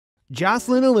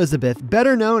Jocelyn Elizabeth,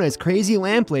 better known as Crazy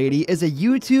Lamp Lady, is a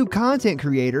YouTube content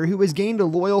creator who has gained a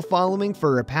loyal following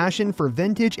for her passion for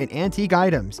vintage and antique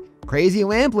items. Crazy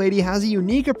Lamp Lady has a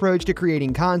unique approach to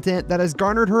creating content that has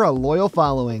garnered her a loyal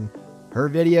following. Her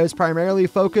videos primarily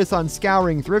focus on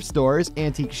scouring thrift stores,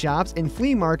 antique shops, and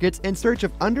flea markets in search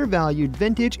of undervalued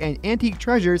vintage and antique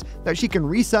treasures that she can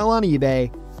resell on eBay.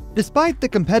 Despite the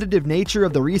competitive nature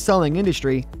of the reselling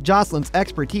industry, Jocelyn's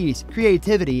expertise,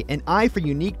 creativity, and eye for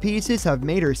unique pieces have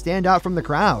made her stand out from the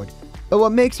crowd. But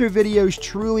what makes her videos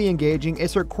truly engaging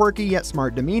is her quirky yet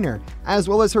smart demeanor, as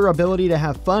well as her ability to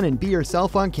have fun and be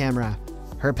herself on camera.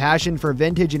 Her passion for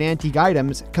vintage and antique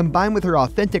items, combined with her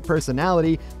authentic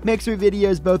personality, makes her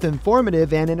videos both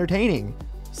informative and entertaining.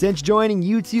 Since joining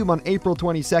YouTube on April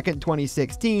 22,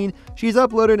 2016, she's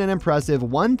uploaded an impressive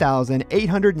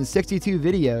 1,862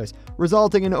 videos,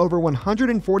 resulting in over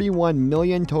 141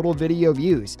 million total video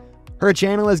views. Her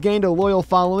channel has gained a loyal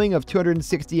following of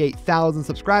 268,000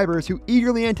 subscribers who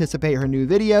eagerly anticipate her new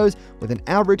videos, with an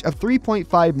average of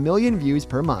 3.5 million views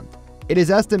per month. It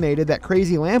is estimated that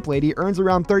Crazy Lamp Lady earns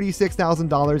around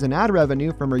 $36,000 in ad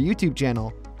revenue from her YouTube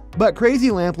channel. But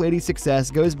Crazy Lamp Lady's success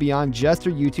goes beyond just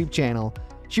her YouTube channel.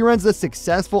 She runs a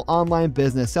successful online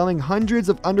business selling hundreds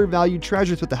of undervalued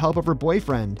treasures with the help of her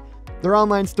boyfriend. Their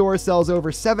online store sells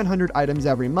over 700 items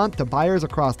every month to buyers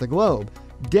across the globe,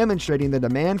 demonstrating the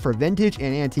demand for vintage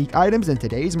and antique items in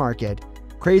today's market.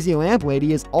 Crazy Lamp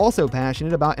Lady is also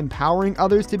passionate about empowering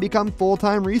others to become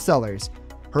full-time resellers.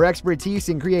 Her expertise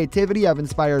and creativity have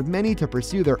inspired many to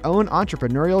pursue their own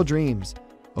entrepreneurial dreams.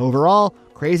 Overall,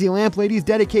 Crazy Lamp Lady's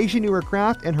dedication to her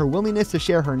craft and her willingness to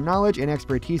share her knowledge and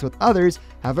expertise with others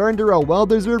have earned her a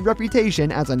well-deserved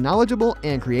reputation as a knowledgeable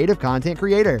and creative content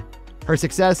creator. Her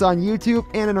success on YouTube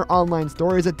and in her online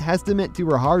store is a testament to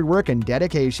her hard work and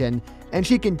dedication, and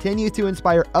she continues to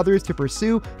inspire others to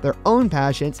pursue their own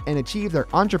passions and achieve their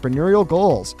entrepreneurial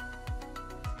goals.